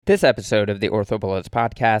This episode of the OrthoBullets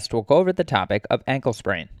podcast will go over the topic of ankle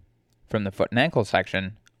sprain from the foot and ankle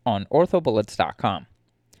section on orthobullets.com.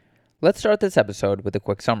 Let's start this episode with a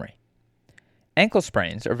quick summary. Ankle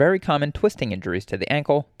sprains are very common twisting injuries to the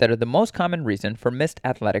ankle that are the most common reason for missed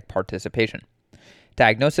athletic participation.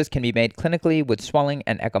 Diagnosis can be made clinically with swelling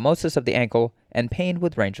and ecchymosis of the ankle and pain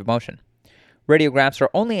with range of motion. Radiographs are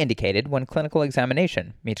only indicated when clinical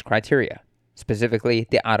examination meets criteria, specifically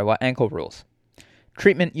the Ottawa ankle rules.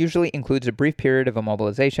 Treatment usually includes a brief period of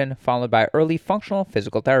immobilization followed by early functional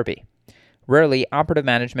physical therapy. Rarely, operative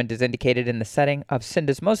management is indicated in the setting of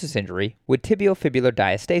syndesmosis injury with tibiofibular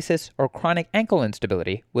diastasis or chronic ankle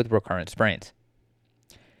instability with recurrent sprains.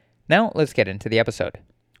 Now, let's get into the episode.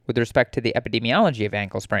 With respect to the epidemiology of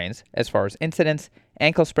ankle sprains, as far as incidence,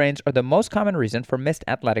 ankle sprains are the most common reason for missed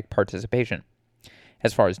athletic participation.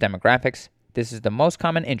 As far as demographics, this is the most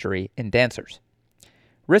common injury in dancers.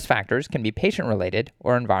 Risk factors can be patient-related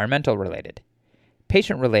or environmental-related.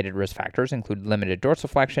 Patient-related risk factors include limited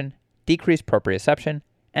dorsiflexion, decreased proprioception,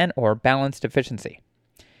 and or balance deficiency.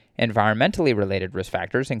 Environmentally related risk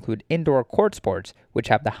factors include indoor court sports, which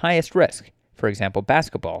have the highest risk, for example,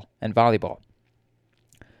 basketball and volleyball.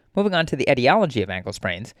 Moving on to the etiology of ankle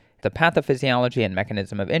sprains, the pathophysiology and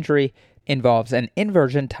mechanism of injury involves an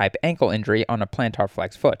inversion-type ankle injury on a plantar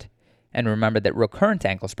flex foot. And remember that recurrent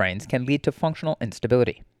ankle sprains can lead to functional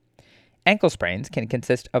instability. Ankle sprains can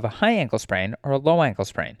consist of a high ankle sprain or a low ankle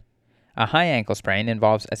sprain. A high ankle sprain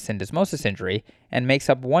involves a syndesmosis injury and makes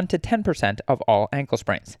up 1 to 10% of all ankle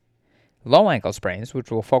sprains. Low ankle sprains,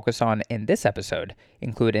 which we'll focus on in this episode,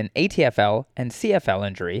 include an ATFL and CFL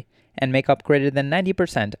injury and make up greater than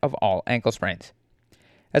 90% of all ankle sprains.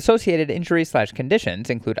 Associated injuries/conditions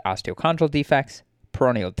include osteochondral defects,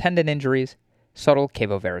 peroneal tendon injuries, subtle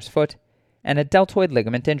cavovarus foot, and a deltoid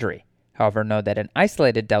ligament injury. However, note that an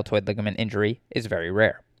isolated deltoid ligament injury is very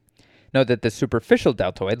rare. Note that the superficial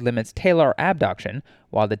deltoid limits talar abduction,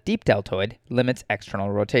 while the deep deltoid limits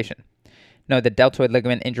external rotation. Note that deltoid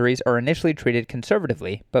ligament injuries are initially treated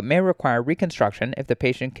conservatively, but may require reconstruction if the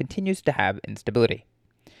patient continues to have instability.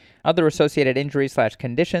 Other associated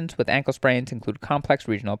injuries/conditions with ankle sprains include complex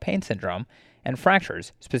regional pain syndrome and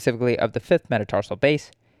fractures, specifically of the fifth metatarsal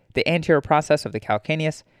base, the anterior process of the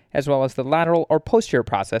calcaneus, as well as the lateral or posterior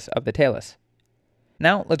process of the talus.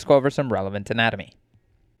 Now, let's go over some relevant anatomy.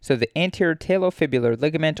 So the anterior talofibular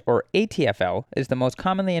ligament, or ATFL, is the most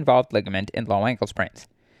commonly involved ligament in low ankle sprains.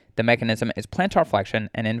 The mechanism is plantar flexion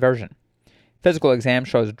and inversion. Physical exam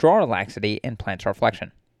shows drawer laxity in plantar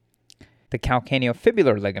flexion. The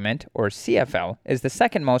calcaneofibular ligament, or CFL, is the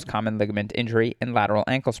second most common ligament injury in lateral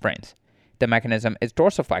ankle sprains. The mechanism is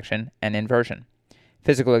dorsiflexion and inversion.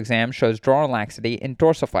 Physical exam shows drawer laxity in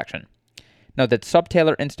dorsiflexion. Note that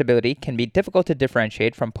subtalar instability can be difficult to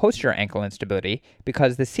differentiate from posterior ankle instability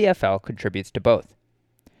because the CFL contributes to both.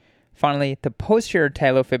 Finally, the posterior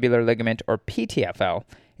talofibular ligament, or PTFL,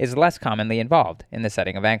 is less commonly involved in the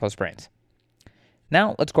setting of ankle sprains.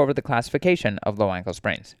 Now, let's go over the classification of low ankle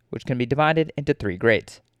sprains, which can be divided into 3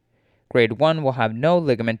 grades. Grade 1 will have no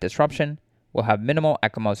ligament disruption, will have minimal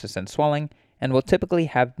ecchymosis and swelling, and will typically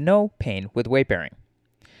have no pain with weight bearing.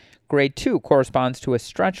 Grade 2 corresponds to a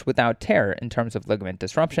stretch without tear in terms of ligament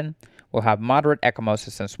disruption, will have moderate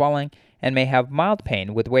ecchymosis and swelling, and may have mild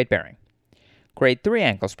pain with weight bearing. Grade 3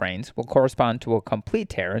 ankle sprains will correspond to a complete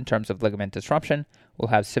tear in terms of ligament disruption, will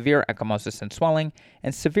have severe ecchymosis and swelling,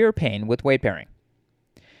 and severe pain with weight bearing.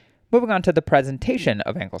 Moving on to the presentation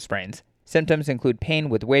of ankle sprains, symptoms include pain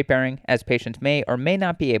with weight bearing, as patients may or may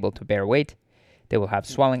not be able to bear weight. They will have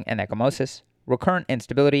swelling and ecchymosis, recurrent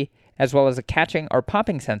instability, as well as a catching or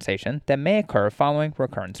popping sensation that may occur following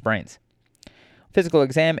recurrent sprains. Physical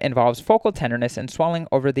exam involves focal tenderness and swelling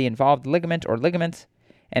over the involved ligament or ligaments.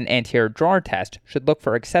 An anterior drawer test should look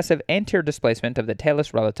for excessive anterior displacement of the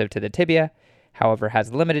talus relative to the tibia, however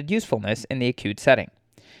has limited usefulness in the acute setting.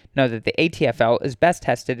 Note that the ATFL is best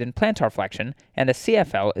tested in plantar flexion and the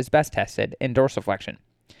CFL is best tested in dorsiflexion.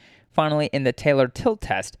 Finally, in the talar tilt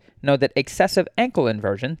test, note that excessive ankle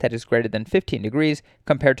inversion that is greater than 15 degrees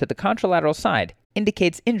compared to the contralateral side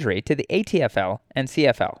indicates injury to the ATFL and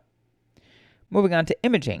CFL. Moving on to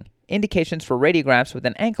imaging, indications for radiographs with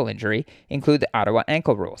an ankle injury include the Ottawa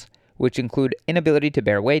ankle rules, which include inability to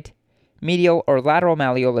bear weight, medial or lateral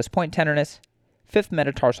malleolus point tenderness, fifth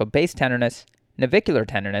metatarsal base tenderness, navicular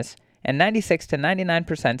tenderness, and 96 to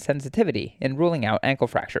 99% sensitivity in ruling out ankle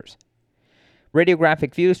fractures.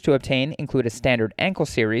 Radiographic views to obtain include a standard ankle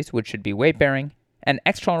series, which should be weight-bearing, an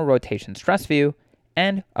external rotation stress view,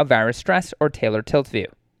 and a varus stress or talar tilt view.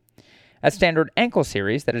 A standard ankle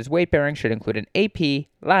series that is weight-bearing should include an AP,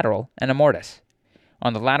 lateral, and a mortise.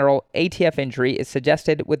 On the lateral, ATF injury is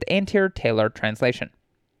suggested with anterior talar translation.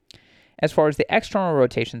 As far as the external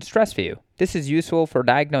rotation stress view, this is useful for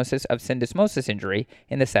diagnosis of syndesmosis injury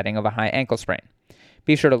in the setting of a high ankle sprain.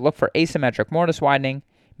 Be sure to look for asymmetric mortise widening,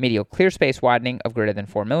 medial clear space widening of greater than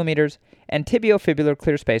 4 mm, and tibiofibular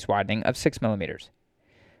clear space widening of 6 mm.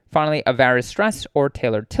 Finally, a varus stress or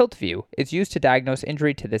talar tilt view is used to diagnose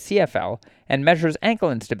injury to the CFL and measures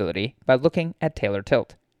ankle instability by looking at talar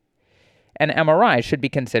tilt. An MRI should be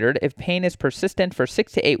considered if pain is persistent for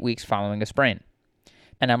 6 to 8 weeks following a sprain.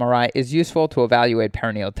 An MRI is useful to evaluate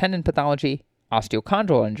peroneal tendon pathology,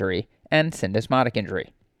 osteochondral injury, and syndesmotic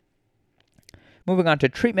injury. Moving on to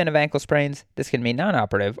treatment of ankle sprains, this can be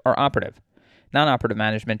non-operative or operative. Non-operative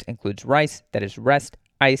management includes RICE, that is rest,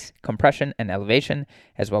 ice, compression, and elevation,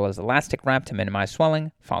 as well as elastic wrap to minimize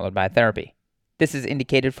swelling, followed by therapy. This is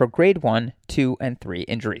indicated for grade 1, 2, and 3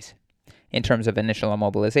 injuries. In terms of initial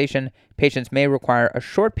immobilization, patients may require a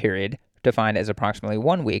short period, defined as approximately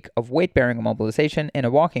 1 week, of weight-bearing immobilization in a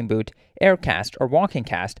walking boot, air cast, or walking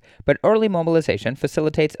cast, but early mobilization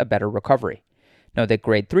facilitates a better recovery. Note that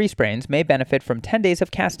grade 3 sprains may benefit from 10 days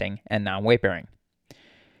of casting and non-weight-bearing.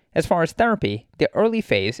 As far as therapy, the early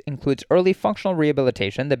phase includes early functional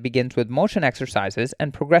rehabilitation that begins with motion exercises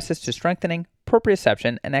and progresses to strengthening,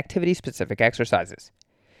 proprioception, and activity-specific exercises.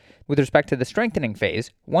 With respect to the strengthening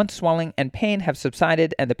phase, once swelling and pain have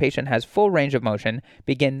subsided and the patient has full range of motion,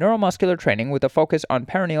 begin neuromuscular training with a focus on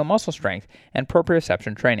peroneal muscle strength and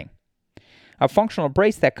proprioception training. A functional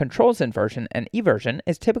brace that controls inversion and eversion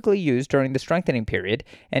is typically used during the strengthening period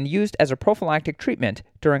and used as a prophylactic treatment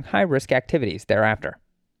during high-risk activities thereafter.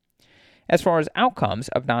 As far as outcomes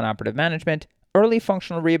of non-operative management, early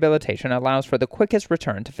functional rehabilitation allows for the quickest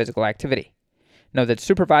return to physical activity. Note that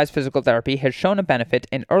supervised physical therapy has shown a benefit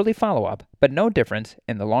in early follow-up, but no difference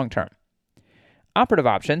in the long term. Operative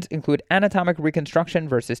options include anatomic reconstruction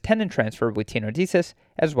versus tendon transfer with tenodesis,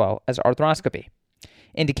 as well as arthroscopy.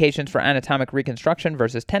 Indications for anatomic reconstruction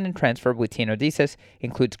versus tendon transfer with tenodesis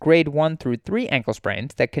includes grade 1 through 3 ankle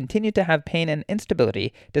sprains that continue to have pain and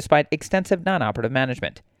instability despite extensive non-operative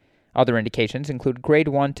management. Other indications include grade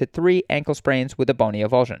 1 to 3 ankle sprains with a bony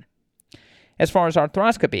avulsion. As far as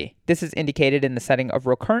arthroscopy, this is indicated in the setting of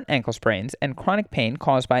recurrent ankle sprains and chronic pain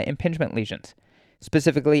caused by impingement lesions,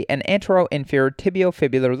 specifically an antero-inferior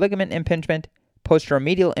tibiofibular ligament impingement,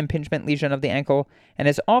 posteromedial impingement lesion of the ankle, and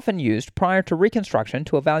is often used prior to reconstruction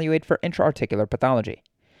to evaluate for intra-articular pathology.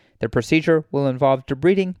 The procedure will involve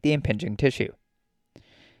debriding the impinging tissue.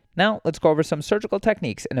 Now, let's go over some surgical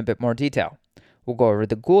techniques in a bit more detail. We'll go over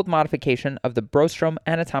the Gould modification of the Brostrom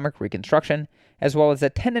anatomic reconstruction, as well as the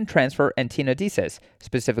tendon transfer and tenodesis,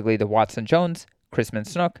 specifically the Watson-Jones,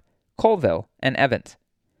 Christman-Snook, Colville, and Evans.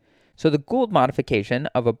 So the Gould modification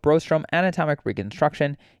of a Brostrom anatomic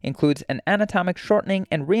reconstruction includes an anatomic shortening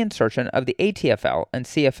and reinsertion of the ATFL and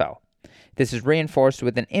CFL. This is reinforced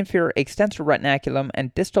with an inferior extensor retinaculum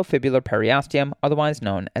and distal fibular periosteum, otherwise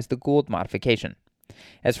known as the Gould modification.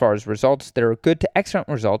 As far as results, there are good to excellent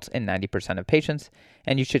results in 90% of patients,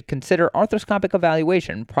 and you should consider arthroscopic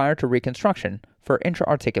evaluation prior to reconstruction for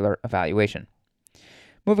intra-articular evaluation.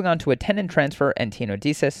 Moving on to a tendon transfer and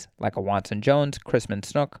tenodesis, like a Watson-Jones,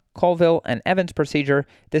 Christman-Snook, Colville, and Evans procedure,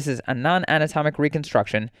 this is a non-anatomic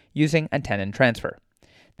reconstruction using a tendon transfer.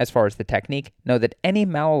 As far as the technique, know that any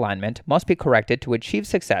malalignment must be corrected to achieve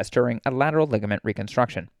success during a lateral ligament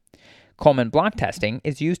reconstruction. Coleman block testing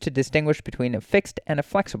is used to distinguish between a fixed and a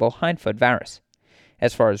flexible hindfoot varus.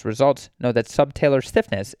 As far as results, know that subtalar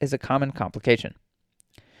stiffness is a common complication.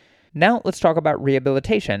 Now let's talk about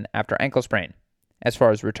rehabilitation after ankle sprain. As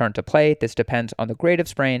far as return to play, this depends on the grade of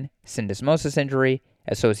sprain, syndesmosis injury,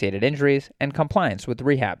 associated injuries, and compliance with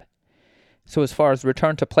rehab. So as far as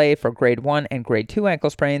return to play for grade 1 and grade 2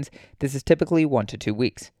 ankle sprains, this is typically 1 to 2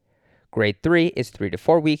 weeks. Grade 3 is 3 to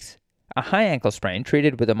 4 weeks. A high ankle sprain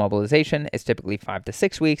treated with immobilization is typically 5 to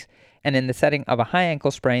 6 weeks, and in the setting of a high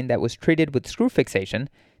ankle sprain that was treated with screw fixation,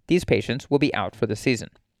 these patients will be out for the season.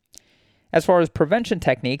 As far as prevention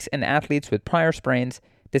techniques in athletes with prior sprains,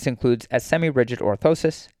 this includes a semi-rigid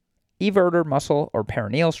orthosis, everter muscle or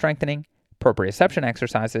peroneal strengthening, proprioception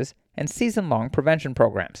exercises, and season-long prevention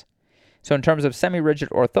programs. So in terms of semi-rigid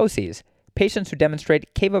orthoses, patients who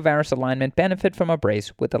demonstrate cavovarus alignment benefit from a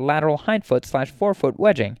brace with a lateral hindfoot/forefoot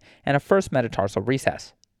wedging and a first metatarsal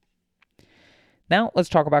recess. Now let's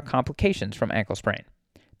talk about complications from ankle sprain.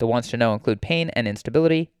 The ones to know include pain and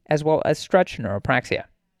instability, as well as stretch neuropraxia.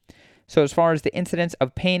 So as far as the incidence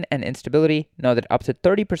of pain and instability, know that up to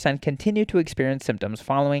 30% continue to experience symptoms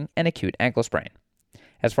following an acute ankle sprain.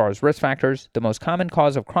 As far as risk factors, the most common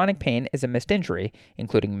cause of chronic pain is a missed injury,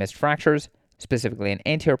 including missed fractures, specifically an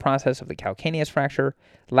anterior process of the calcaneus fracture,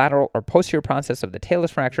 lateral or posterior process of the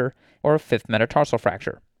talus fracture, or a fifth metatarsal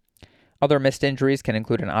fracture. Other missed injuries can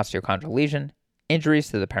include an osteochondral lesion, injuries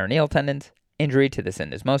to the peroneal tendons, injury to the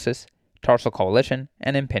syndesmosis, tarsal coalition,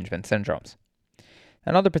 and impingement syndromes.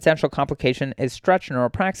 Another potential complication is stretch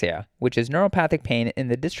neuropraxia, which is neuropathic pain in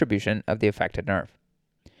the distribution of the affected nerve.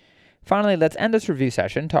 Finally, let's end this review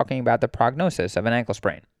session talking about the prognosis of an ankle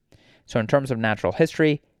sprain. So in terms of natural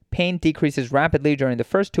history, pain decreases rapidly during the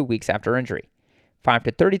first 2 weeks after injury. 5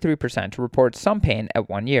 to 33% report some pain at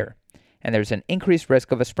 1 year, and there's an increased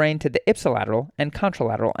risk of a sprain to the ipsilateral and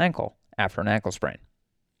contralateral ankle after an ankle sprain.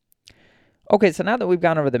 Okay, so now that we've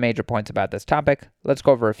gone over the major points about this topic, let's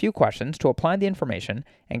go over a few questions to apply the information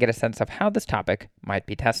and get a sense of how this topic might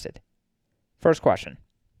be tested. First question.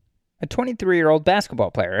 A 23-year-old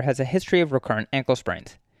basketball player has a history of recurrent ankle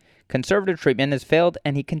sprains. Conservative treatment has failed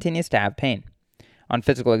and he continues to have pain. On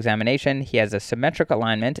physical examination, he has a symmetric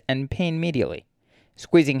alignment and pain medially.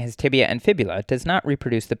 Squeezing his tibia and fibula does not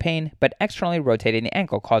reproduce the pain, but externally rotating the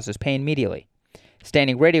ankle causes pain medially.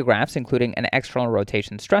 Standing radiographs, including an external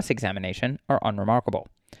rotation stress examination, are unremarkable.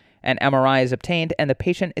 An MRI is obtained and the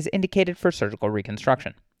patient is indicated for surgical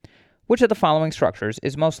reconstruction. Which of the following structures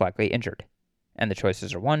is most likely injured? And the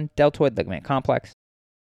choices are 1. Deltoid ligament complex,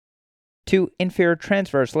 2. Inferior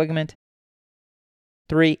transverse ligament,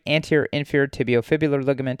 3. Anterior inferior tibiofibular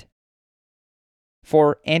ligament,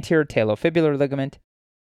 4. Anterior talofibular ligament,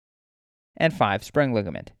 and 5. Spring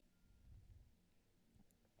ligament.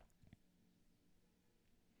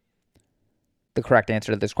 The correct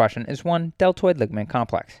answer to this question is 1. Deltoid ligament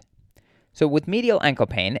complex. So with medial ankle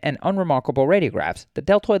pain and unremarkable radiographs, the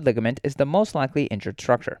deltoid ligament is the most likely injured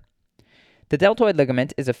structure. The deltoid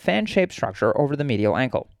ligament is a fan-shaped structure over the medial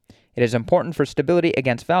ankle. It is important for stability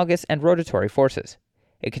against valgus and rotatory forces.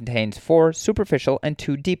 It contains 4 superficial and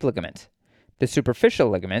 2 deep ligaments. The superficial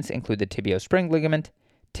ligaments include the tibiospring ligament,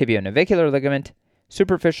 tibionavicular ligament,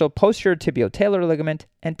 superficial posterior tibiotalar ligament,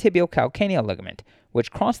 and tibiocalcaneal ligament,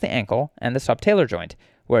 which cross the ankle and the subtalar joint,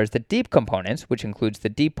 whereas the deep components, which includes the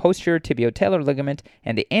deep posterior tibiotalar ligament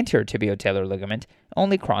and the anterior tibiotalar ligament,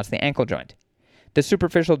 only cross the ankle joint. The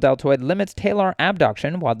superficial deltoid limits talar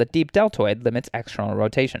abduction, while the deep deltoid limits external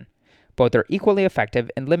rotation. Both are equally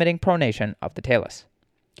effective in limiting pronation of the talus.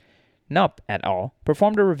 Knupp et al.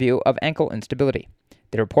 Performed a review of ankle instability.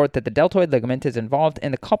 They report that the deltoid ligament is involved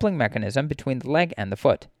in the coupling mechanism between the leg and the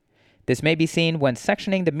foot. This may be seen when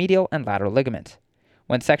sectioning the medial and lateral ligaments.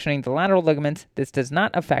 When sectioning the lateral ligaments, this does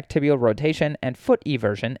not affect tibial rotation and foot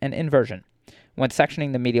eversion and inversion. When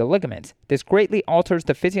sectioning the medial ligaments, this greatly alters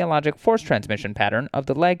the physiologic force transmission pattern of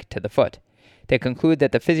the leg to the foot. They conclude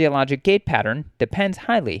that the physiologic gait pattern depends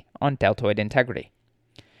highly on deltoid integrity.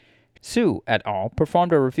 Su et al.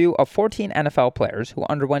 Performed a review of 14 NFL players who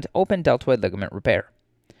underwent open deltoid ligament repair.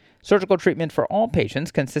 Surgical treatment for all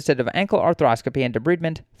patients consisted of ankle arthroscopy and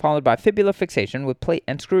debridement, followed by fibula fixation with plate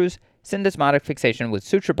and screws, syndesmotic fixation with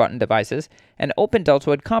suture button devices, and open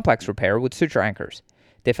deltoid complex repair with suture anchors.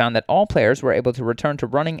 They found that all players were able to return to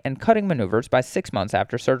running and cutting maneuvers by 6 months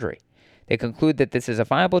after surgery. They conclude that this is a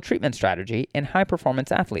viable treatment strategy in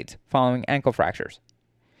high-performance athletes following ankle fractures.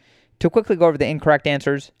 To quickly go over the incorrect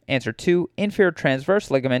answers, answer 2, inferior transverse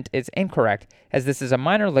ligament, is incorrect, as this is a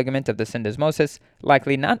minor ligament of the syndesmosis,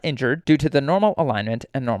 likely not injured due to the normal alignment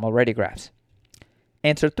and normal radiographs.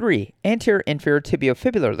 Answer 3, anterior inferior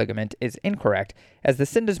tibiofibular ligament, is incorrect, as the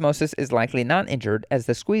syndesmosis is likely not injured as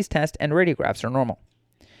the squeeze test and radiographs are normal.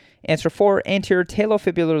 Answer 4, anterior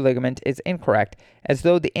talofibular ligament, is incorrect, as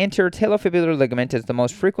though the anterior talofibular ligament is the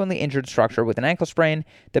most frequently injured structure with an ankle sprain,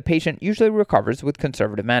 the patient usually recovers with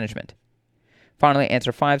conservative management. Finally,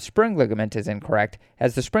 answer 5, spring ligament, is incorrect,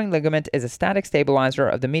 as the spring ligament is a static stabilizer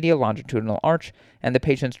of the medial longitudinal arch, and the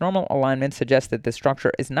patient's normal alignment suggests that this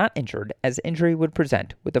structure is not injured, as injury would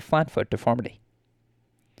present with a flat foot deformity.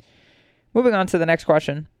 Moving on to the next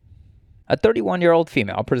question. A 31-year-old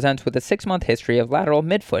female presents with a 6-month history of lateral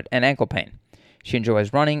midfoot and ankle pain. She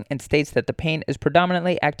enjoys running and states that the pain is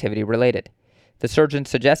predominantly activity-related. The surgeon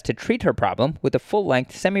suggests to treat her problem with a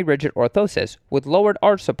full-length semi-rigid orthosis with lowered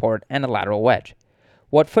arch support and a lateral wedge.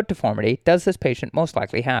 What foot deformity does this patient most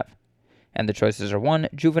likely have? And the choices are 1,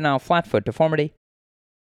 juvenile flat foot deformity,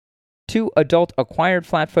 2, adult acquired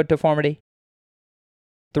flat foot deformity,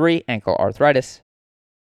 3, ankle arthritis,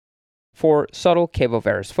 4, subtle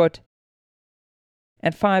cavovarus foot,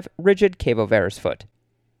 and 5, rigid cavovarus foot.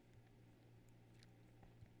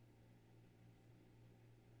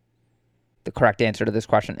 The correct answer to this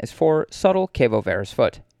question is 4, subtle cavovarus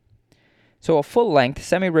foot. So a full-length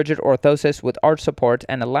semi-rigid orthosis with arch support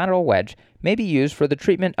and a lateral wedge may be used for the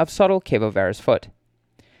treatment of subtle cavovarus foot.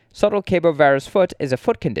 Subtle cavovarus foot is a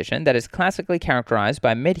foot condition that is classically characterized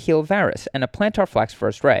by mid-heel varus and a plantar flex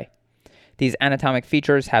first ray. These anatomic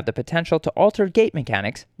features have the potential to alter gait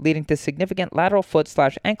mechanics, leading to significant lateral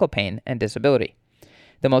foot/ankle pain and disability.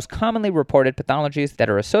 The most commonly reported pathologies that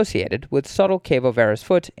are associated with subtle cavovarus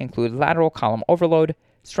foot include lateral column overload,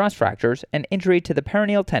 stress fractures, and injury to the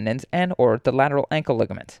peroneal tendons and/or the lateral ankle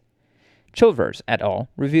ligaments. Chilvers et al.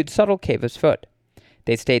 Reviewed subtle cavus foot.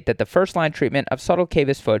 They state that the first-line treatment of subtle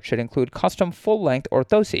cavus foot should include custom full-length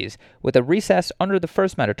orthoses with a recess under the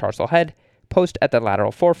first metatarsal head, post at the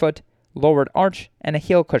lateral forefoot, lowered arch, and a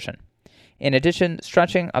heel cushion. In addition,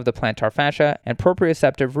 stretching of the plantar fascia and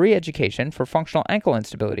proprioceptive re-education for functional ankle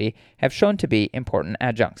instability have shown to be important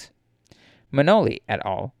adjuncts. Manoli et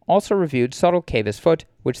al. Also reviewed subtle cavus foot,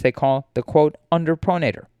 which they call the, quote,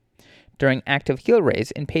 underpronator. During active heel raise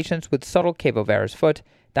in patients with subtle cavovarus foot,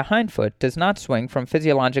 the hindfoot does not swing from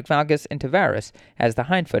physiologic valgus into varus as the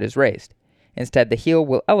hindfoot is raised. Instead, the heel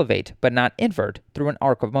will elevate but not invert through an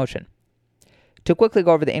arc of motion. To quickly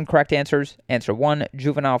go over the incorrect answers, answer 1,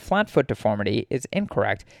 juvenile flat foot deformity, is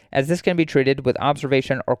incorrect, as this can be treated with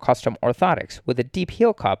observation or custom orthotics with a deep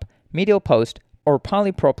heel cup, medial post, or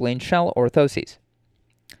polypropylene shell orthoses.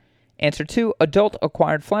 Answer 2, adult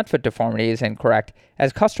acquired flat foot deformity, is incorrect,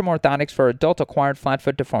 as custom orthotics for adult acquired flat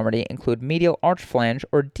foot deformity include medial arch flange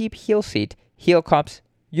or deep heel seat, heel cups,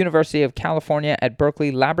 University of California at Berkeley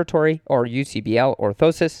Laboratory or UCBL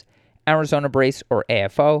orthosis, Arizona brace or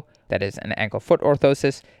AFO, that is an ankle foot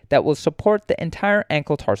orthosis, that will support the entire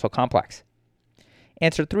ankle tarsal complex.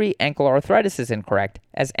 Answer 3, ankle arthritis, is incorrect,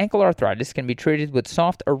 as ankle arthritis can be treated with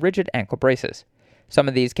soft or rigid ankle braces. Some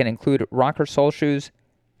of these can include rocker sole shoes,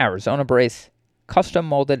 Arizona brace, custom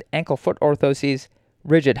molded ankle foot orthoses,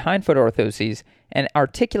 rigid hindfoot orthoses, and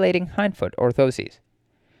articulating hindfoot orthoses.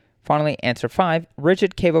 Finally, answer 5,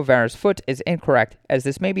 rigid cavovarus foot, is incorrect, as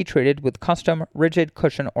this may be treated with custom rigid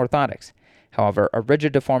cushion orthotics. However, a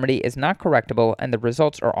rigid deformity is not correctable and the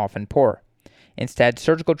results are often poor. Instead,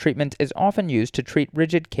 surgical treatment is often used to treat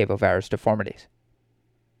rigid cavovarus deformities.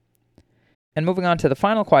 And moving on to the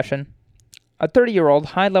final question, a 30-year-old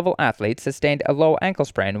high-level athlete sustained a low ankle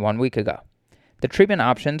sprain 1 week ago. The treatment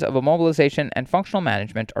options of immobilization and functional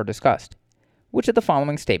management are discussed. Which of the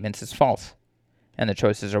following statements is false? And the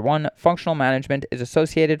choices are 1, functional management is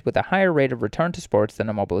associated with a higher rate of return to sports than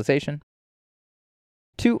immobilization.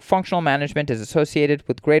 2, functional management is associated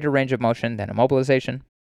with greater range of motion than immobilization.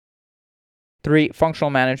 3,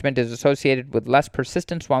 functional management is associated with less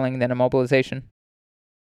persistent swelling than immobilization.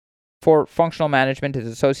 4, functional management is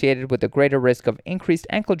associated with a greater risk of increased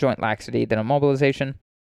ankle joint laxity than immobilization.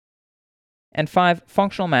 And 5,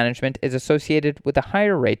 functional management is associated with a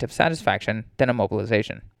higher rate of satisfaction than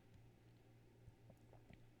immobilization.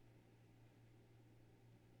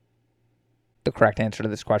 The correct answer to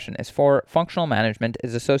this question is 4, functional management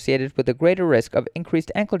is associated with a greater risk of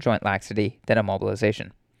increased ankle joint laxity than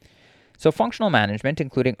immobilization. So functional management,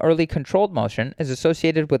 including early controlled motion, is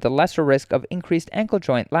associated with a lesser risk of increased ankle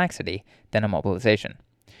joint laxity than immobilization.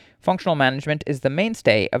 Functional management is the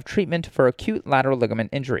mainstay of treatment for acute lateral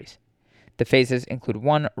ligament injuries. The phases include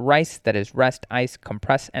 1, RICE, that is rest, ice,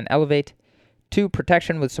 compress, and elevate, 2,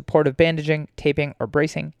 protection with supportive bandaging, taping, or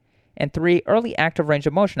bracing, and 3, early active range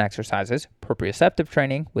of motion exercises, proprioceptive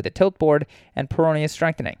training with a tilt board, and peroneus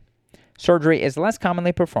strengthening. Surgery is less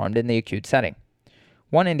commonly performed in the acute setting.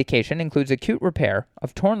 One indication includes acute repair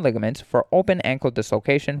of torn ligaments for open ankle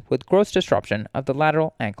dislocation with gross disruption of the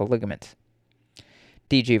lateral ankle ligaments.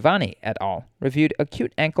 Di Giovanni et al. Reviewed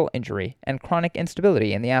acute ankle injury and chronic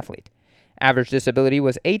instability in the athlete. Average disability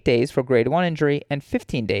was 8 days for grade 1 injury and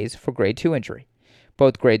 15 days for grade 2 injury.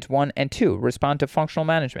 Both grades 1 and 2 respond to functional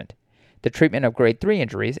management. The treatment of grade 3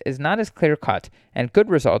 injuries is not as clear-cut, and good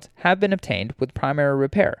results have been obtained with primary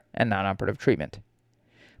repair and non-operative treatment.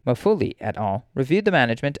 Mafuli et al. Reviewed the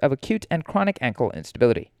management of acute and chronic ankle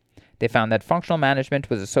instability. They found that functional management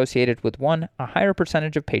was associated with 1, a higher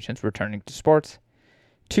percentage of patients returning to sports,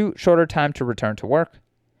 2, shorter time to return to work,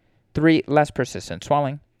 3, less persistent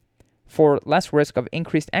swelling, 4, less risk of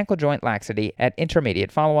increased ankle joint laxity at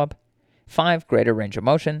intermediate follow-up, 5, greater range of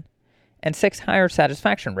motion, and 6, higher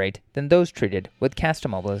satisfaction rate than those treated with cast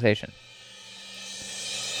immobilization.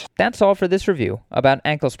 That's all for this review about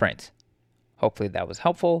ankle sprains. Hopefully that was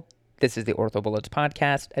helpful. This is the OrthoBullets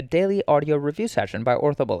podcast, a daily audio review session by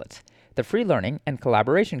OrthoBullets, the free learning and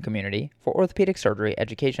collaboration community for orthopedic surgery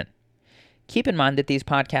education. Keep in mind that these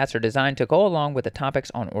podcasts are designed to go along with the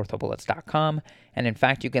topics on orthobullets.com, and in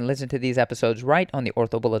fact, you can listen to these episodes right on the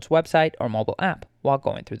OrthoBullets website or mobile app while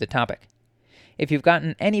going through the topic. If you've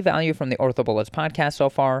gotten any value from the OrthoBullets podcast so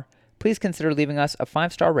far, please consider leaving us a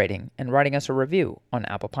 5-star rating and writing us a review on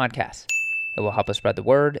Apple Podcasts. It will help us spread the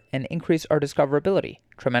word and increase our discoverability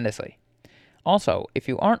tremendously. Also, if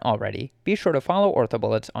you aren't already, be sure to follow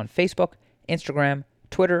OrthoBullets on Facebook, Instagram,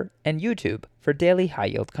 Twitter, and YouTube for daily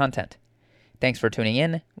high-yield content. Thanks for tuning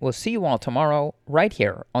in. We'll see you all tomorrow right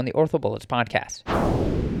here on the OrthoBullets podcast.